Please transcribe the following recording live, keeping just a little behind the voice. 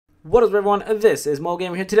What is up, everyone? This is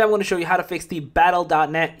MoGamer here. Today I'm going to show you how to fix the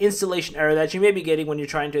Battle.net installation error that you may be getting when you're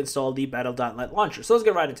trying to install the Battle.net launcher. So let's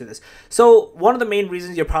get right into this. So one of the main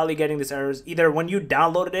reasons you're probably getting this error is either when you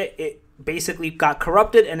downloaded it, it basically got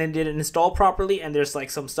corrupted and it didn't install properly and there's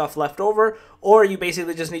like some stuff left over, or you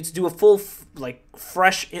basically just need to do a full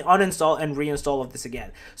fresh uninstall and reinstall of this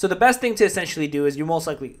again. So the best thing to essentially do is, you most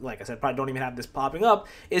likely, like I said, probably don't even have this popping up,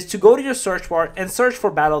 is to go to your search bar and search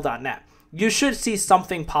for Battle.net. You should see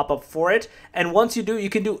something pop up for it, and once you do, you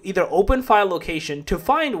can do either open file location to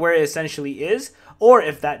find where it essentially is, or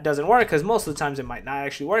if that doesn't work, because most of the times it might not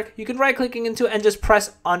actually work, you can right clicking into it and just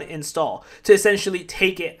press uninstall to essentially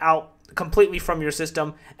take it out completely from your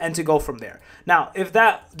system and to go from there. Now, if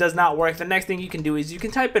that does not work, the next thing you can do is you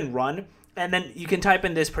can type in run, and then you can type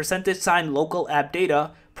in this %sign local app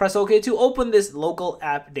data, press OK to open this local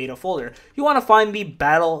app data folder. You want to find the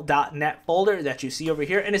Battle.net folder that you see over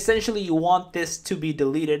here, and essentially you want this to be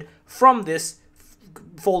deleted from this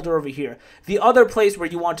folder over here. The other place where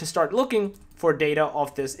you want to start looking for data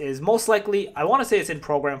of this is most likely, I want to say it's in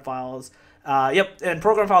program files. Yep, in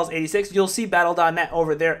program files 86, you'll see Battle.net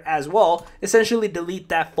over there as well. Essentially delete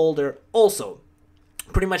that folder also.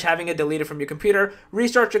 Pretty much having it deleted from your computer,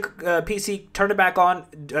 restart your PC, turn it back on,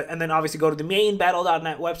 and then obviously go to the main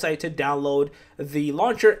Battle.net website to download the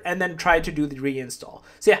launcher, and then try to do the reinstall.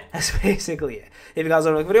 So yeah, that's basically it. If you guys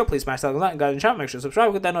like the video, please smash that like button, guys, and channel, make sure to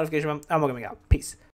subscribe with that notification bell. I'm going out. Peace.